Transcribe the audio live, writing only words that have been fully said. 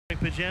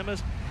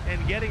pajamas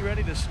and getting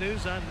ready to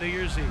snooze on New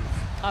Year's Eve.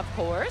 Of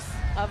course,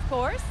 of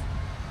course.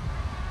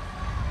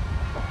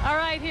 All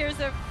right, here's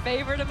a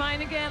favorite of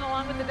mine again,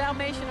 along with the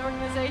Dalmatian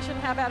organization.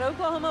 How about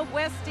Oklahoma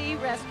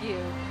Westie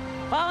Rescue?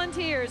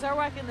 Volunteers are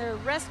walking their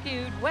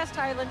rescued West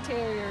Highland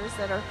Terriers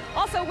that are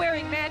also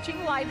wearing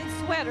matching lighted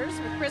sweaters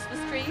with Christmas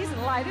trees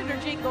and lighted or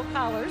jingle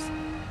collars.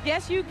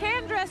 Yes, you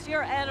can dress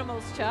your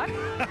animals, Chuck.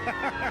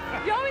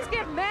 You always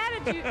get mad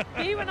at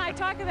me when I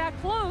talk about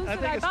clothes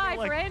that I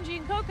buy for Angie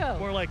and Coco.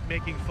 More like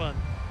making fun.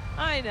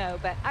 I know,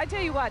 but I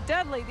tell you what,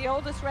 Dudley, the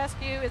oldest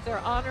rescue, is their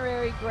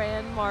honorary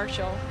grand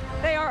marshal.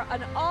 They are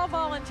an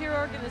all-volunteer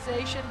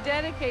organization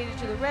dedicated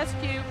to the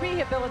rescue,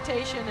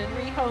 rehabilitation, and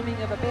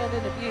rehoming of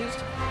abandoned, abused,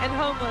 and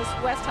homeless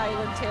West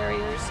Highland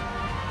Terriers.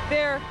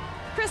 Their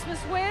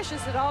Christmas wish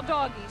is that all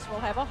doggies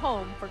will have a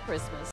home for Christmas.